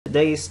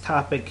Today's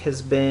topic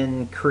has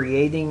been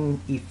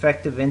creating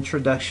effective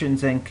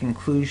introductions and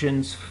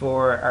conclusions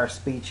for our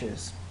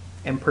speeches.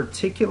 In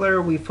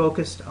particular, we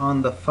focused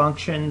on the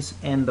functions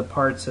and the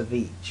parts of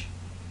each.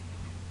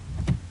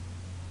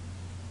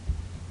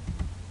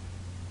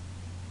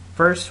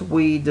 First,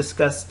 we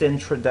discussed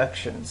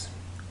introductions.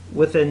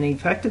 With an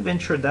effective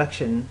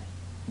introduction,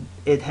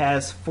 it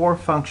has four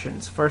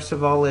functions. First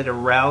of all, it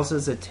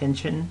arouses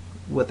attention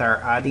with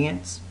our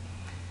audience.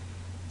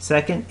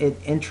 Second, it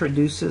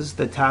introduces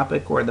the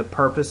topic or the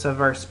purpose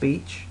of our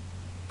speech.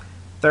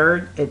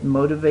 Third, it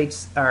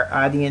motivates our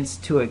audience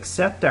to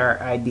accept our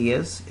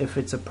ideas if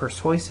it's a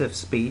persuasive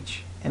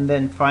speech. And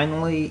then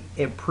finally,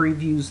 it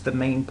previews the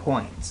main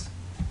points.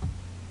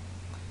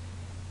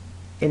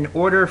 In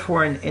order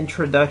for an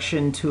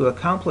introduction to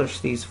accomplish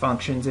these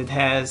functions, it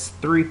has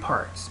three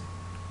parts.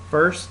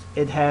 First,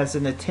 it has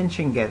an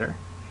attention getter.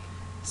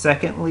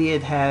 Secondly,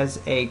 it has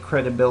a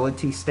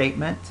credibility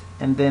statement.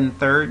 And then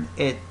third,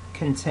 it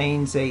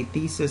contains a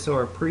thesis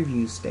or a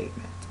preview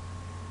statement.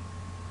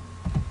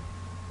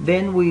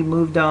 Then we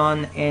moved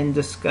on and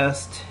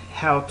discussed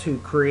how to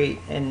create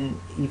an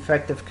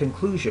effective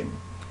conclusion.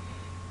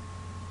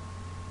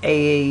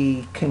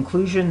 A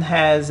conclusion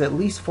has at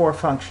least four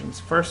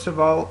functions. First of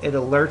all, it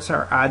alerts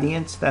our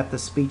audience that the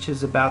speech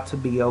is about to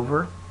be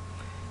over.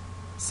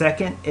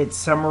 Second, it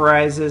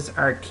summarizes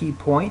our key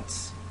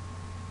points.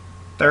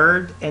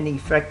 Third, an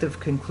effective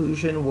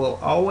conclusion will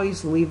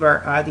always leave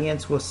our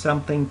audience with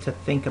something to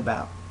think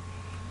about.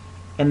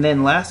 And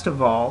then last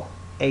of all,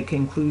 a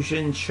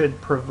conclusion should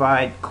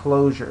provide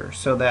closure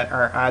so that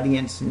our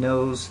audience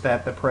knows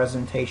that the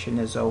presentation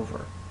is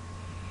over.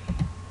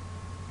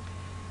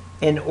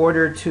 In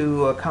order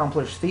to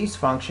accomplish these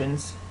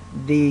functions,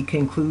 the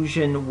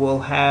conclusion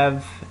will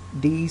have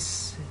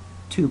these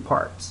two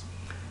parts.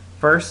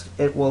 First,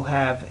 it will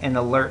have an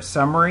alert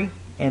summary,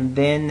 and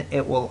then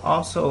it will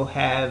also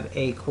have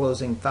a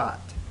closing thought.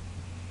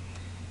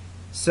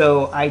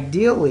 So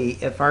ideally,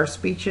 if our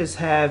speeches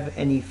have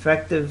an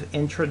effective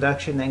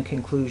introduction and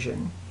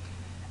conclusion,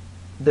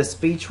 the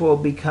speech will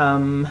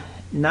become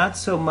not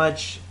so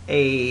much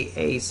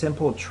a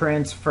simple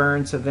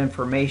transference of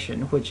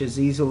information, which is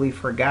easily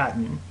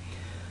forgotten,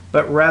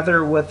 but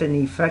rather with an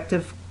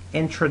effective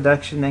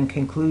introduction and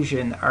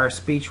conclusion, our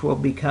speech will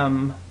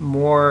become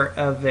more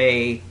of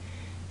a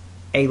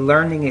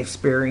learning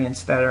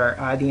experience that our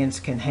audience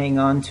can hang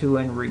on to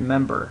and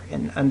remember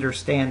and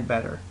understand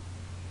better.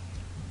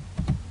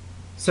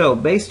 So,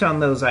 based on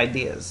those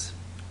ideas,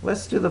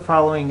 let's do the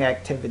following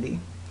activity.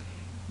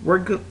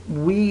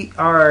 We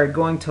are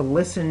going to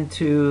listen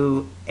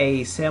to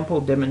a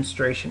sample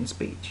demonstration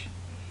speech.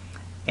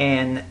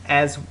 And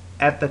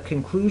at the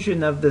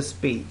conclusion of the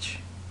speech,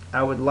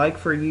 I would like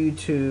for you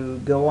to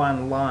go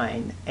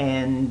online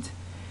and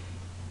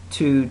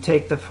to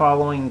take the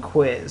following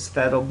quiz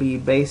that'll be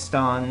based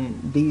on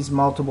these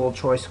multiple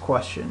choice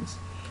questions.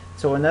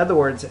 So in other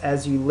words,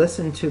 as you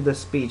listen to the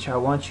speech, I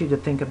want you to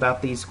think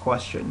about these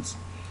questions.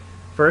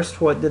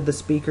 First, what did the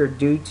speaker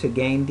do to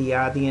gain the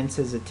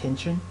audience's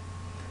attention?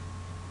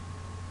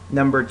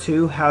 Number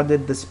two, how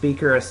did the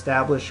speaker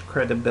establish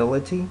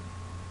credibility?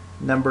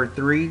 Number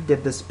three,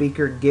 did the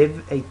speaker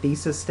give a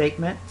thesis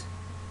statement?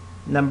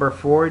 Number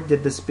four,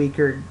 did the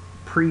speaker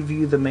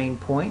preview the main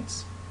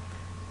points?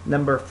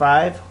 Number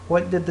five,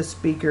 what did the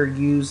speaker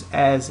use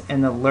as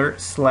an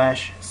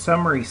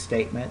alert/summary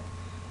statement?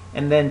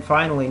 And then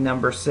finally,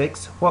 number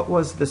six, what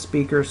was the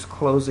speaker's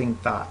closing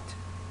thought?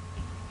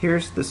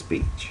 Here's the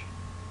speech.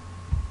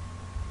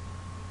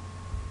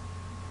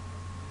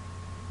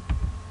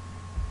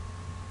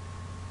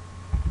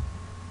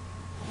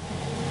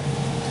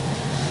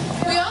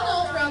 We all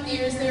know throughout the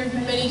years there have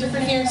been many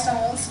different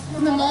hairstyles.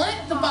 From the mullet,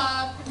 the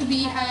bob, the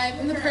beehive,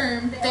 and the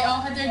perm, they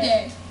all had their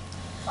day.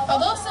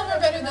 Although some were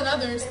better than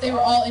others, they were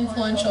all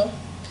influential.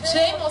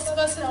 Today, most of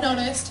us have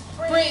noticed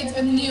braids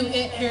are the new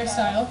it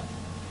hairstyle.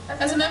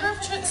 As a member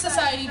of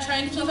society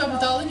trying to keep up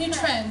with all the new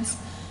trends,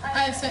 I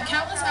have spent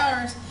countless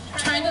hours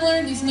trying to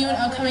learn these new and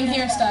upcoming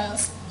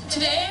hairstyles.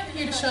 Today, I'm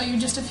here to show you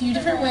just a few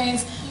different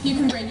ways you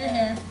can braid your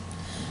hair.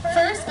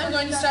 First, I'm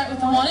going to start with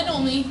the one and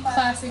only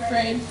classic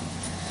braid.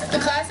 The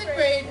classic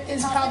braid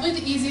is probably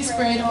the easiest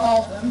braid of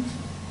all of them.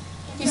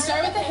 You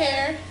start with the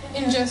hair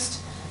in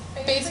just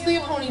basically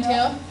a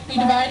ponytail. You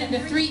divide into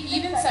 3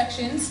 even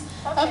sections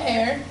of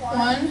hair,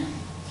 1,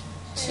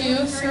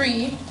 2,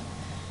 3,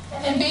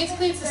 and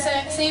basically it's the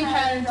same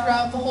pattern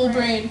throughout the whole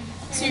braid.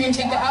 So you're going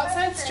to take the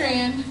outside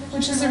strand,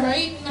 which is in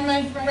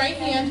my right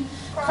hand,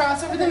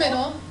 cross over the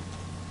middle.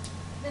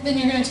 Then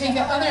you're going to take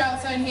the other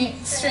outside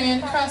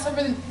strand, cross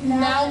over the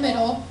now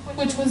middle,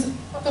 which was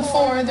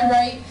before the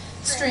right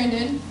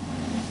stranded.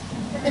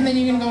 And then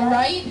you're going to go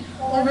right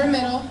over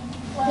middle,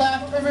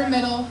 left over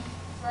middle,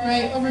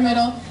 right over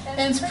middle, and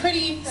it's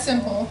pretty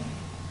simple.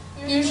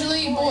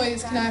 Usually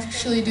boys can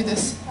actually do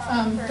this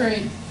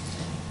braid.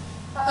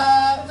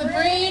 The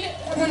braid,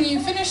 when you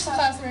finish the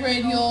classic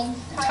braid, you'll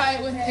tie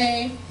it with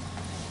a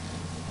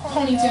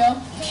ponytail.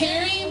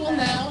 Carrie will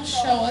now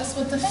show us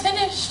what the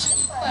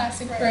finished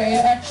classic braid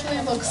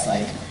actually looks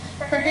like.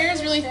 Her hair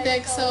is really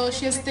thick, so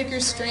she has thicker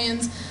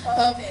strands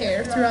of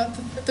hair throughout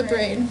the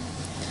braid.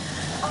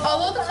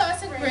 Although the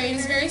classic braid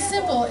is very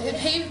simple, it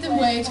paved the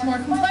way to more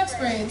complex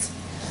braids.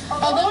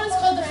 Although it is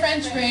called the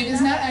French braid, it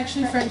is not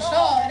actually French at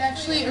all. It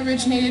actually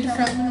originated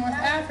from North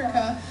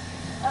Africa.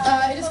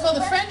 It is called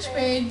the French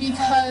braid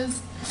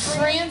because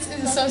France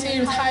is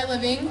associated with high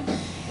living,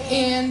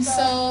 and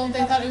so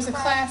they thought it was a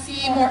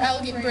classy, more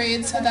elegant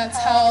braid, so that's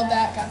how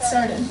that got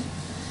started.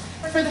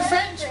 For the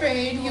French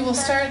braid, you will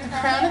start at the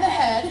crown of the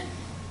head,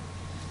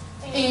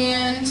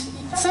 and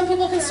some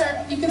people can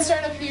start, you can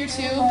start up here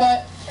too,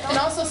 and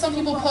also some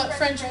people put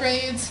French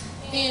braids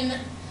in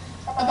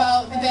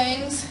about the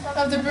bangs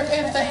of the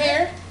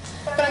hair,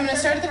 but I'm going to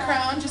start at the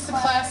crown, just the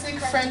classic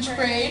French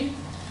braid.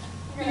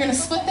 You're going to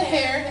split the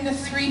hair into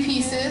 3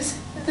 pieces.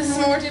 This is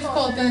more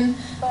difficult than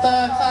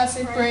the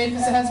classic braid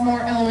because it has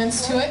more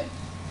elements to it.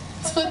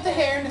 Split the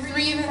hair into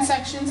 3 even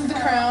sections of the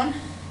crown.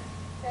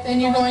 Then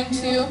you're going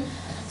to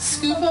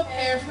scoop up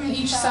hair from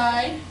each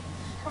side,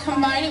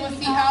 combine it with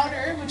the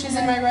outer, which is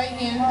in my right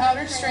hand,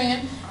 outer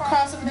strand,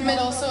 cross over the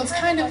middle, so it's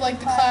kind of like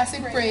the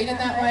classic braid in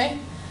that way.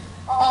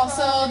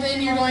 Also,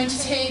 then you're going to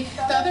take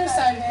the other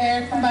side of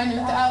hair, combine it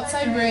with the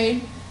outside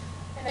braid,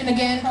 and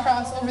again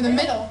cross over the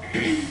middle.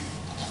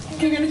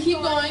 You're going to keep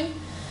going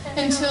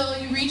until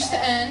you reach the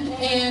end,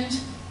 and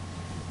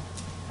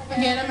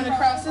again I'm going to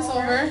cross this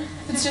over.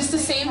 It's just the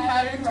same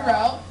pattern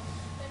throughout.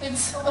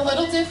 It's a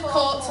little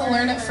difficult to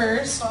learn at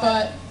first,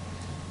 but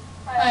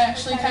I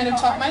actually kind of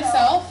taught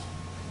myself.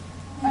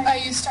 I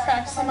used to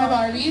practice on my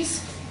Barbies.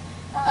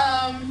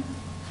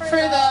 For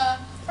the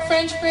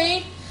French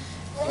braid,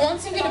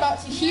 once you get about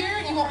to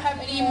here, you won't have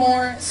any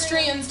more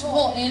strands to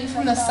pull in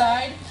from the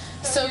side,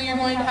 so you're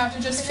going to have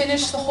to just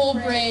finish the whole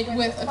braid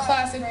with a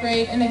classic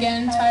braid and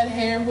again tie the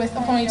hair with a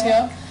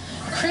ponytail.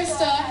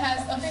 Krista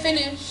has a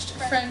finished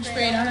French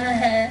braid on her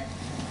hair,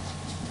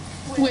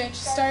 which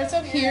starts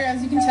up here,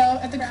 as you can tell,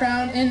 at the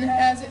crown, and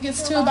as it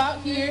gets to about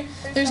here,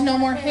 there's no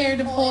more hair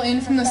to pull in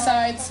from the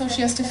sides, so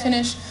she has to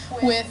finish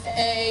with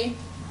a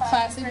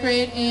classic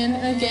braid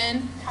and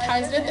again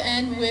ties it at the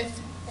end with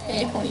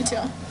a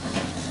ponytail.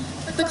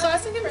 The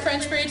classic and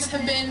French braids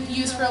have been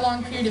used for a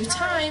long period of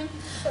time,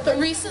 but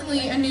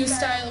recently a new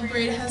style of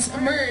braid has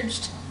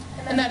emerged,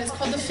 and that is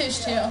called the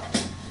fishtail.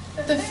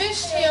 The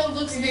fishtail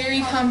looks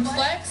very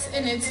complex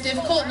and it's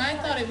difficult, and I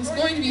thought it was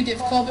going to be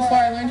difficult before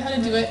I learned how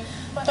to do it,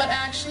 but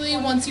actually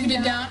once you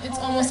get it down, it's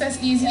almost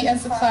as easy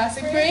as the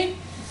classic braid.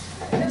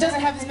 It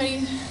doesn't have as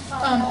many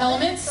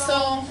elements,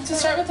 so to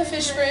start with the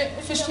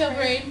fishtail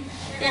braid,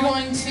 you're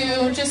going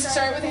to just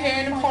start with the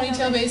hair in a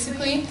ponytail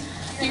basically.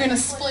 You're going to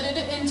split it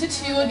into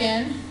 2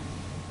 again,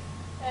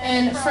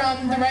 and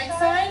from the right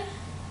side,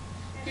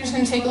 you're just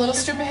going to take a little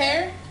strip of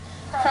hair,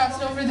 cross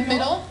it over the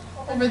middle,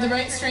 over the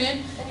right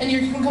strand, and you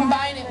can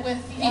combine it with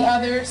the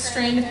other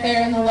strand of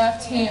hair in the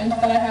left hand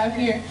that I have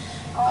here.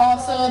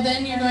 Also,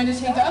 then you're going to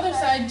take the other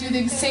side, do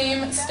the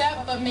same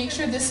step, but make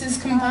sure this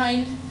is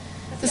combined.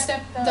 The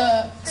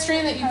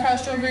strand that you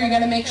crossed over, you got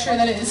to make sure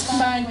that it is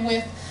combined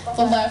with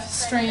the left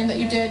strand that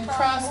you did.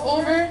 Cross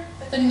over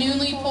the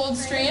newly pulled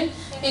strand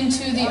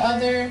into the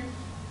other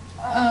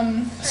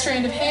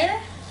strand of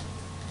hair.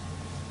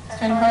 It's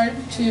kind of hard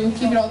to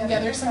keep it all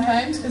together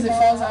sometimes because it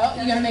falls out.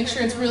 You got to make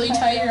sure it's really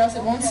tight or else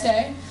it won't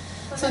stay.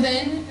 So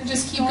then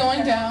just keep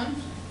going down,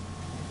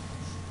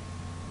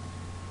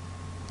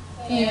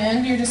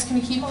 and you're just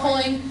going to keep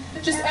pulling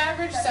just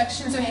average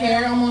sections of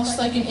hair, almost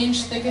like an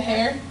inch thick of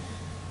hair,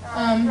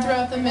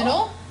 throughout the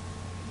middle.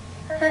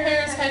 Her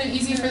hair is kind of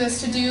easy for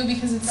this to do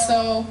because it's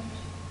so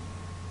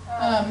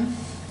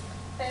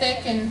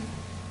thick and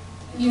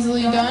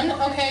easily done.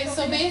 Okay,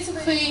 so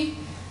basically,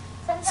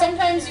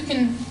 sometimes you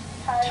can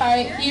tie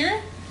it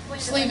here,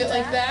 just leave it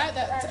like that.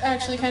 That's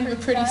actually kind of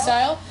a pretty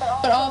style.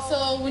 But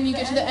also, when you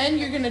get to the end,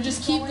 you're going to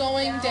just keep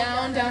going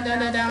down, down, down,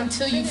 down, down,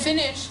 until you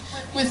finish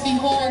with the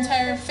whole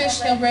entire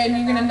fishtail braid, and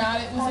you're going to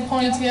knot it with a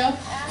ponytail.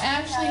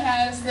 Ashley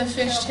has the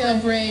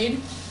fishtail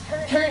braid.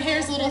 Her hair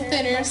is a little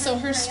thinner, so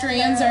her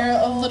strands are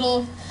a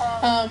little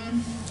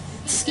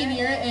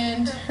skinnier,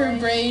 and her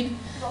braid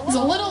is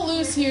a little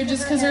loose here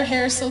just because her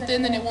hair is so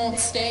thin that it won't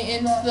stay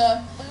into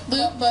the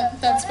loop,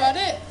 but that's about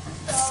it.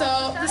 So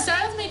the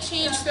styles may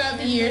change throughout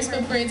the years,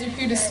 but braids are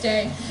here to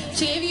stay.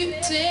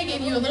 Today I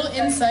gave you a little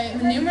insight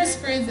into the numerous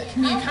braids that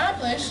can be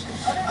accomplished.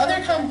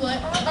 Other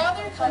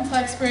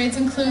complex braids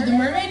include the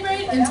mermaid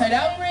braid,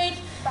 inside-out braid,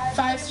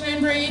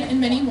 5-strand braid, and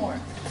many more.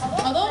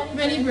 Although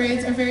many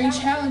braids are very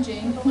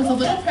challenging, with a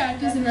little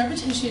practice and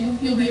repetition,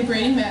 you'll be a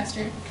braiding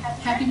master.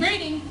 Happy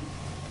braiding!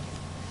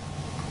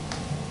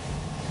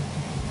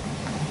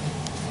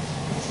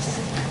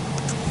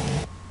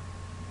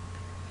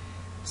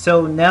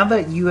 So now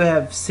that you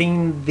have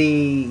seen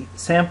the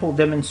sample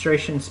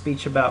demonstration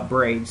speech about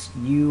braids,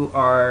 you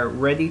are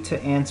ready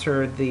to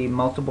answer the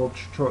multiple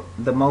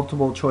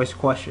choice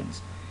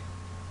questions.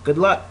 Good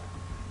luck!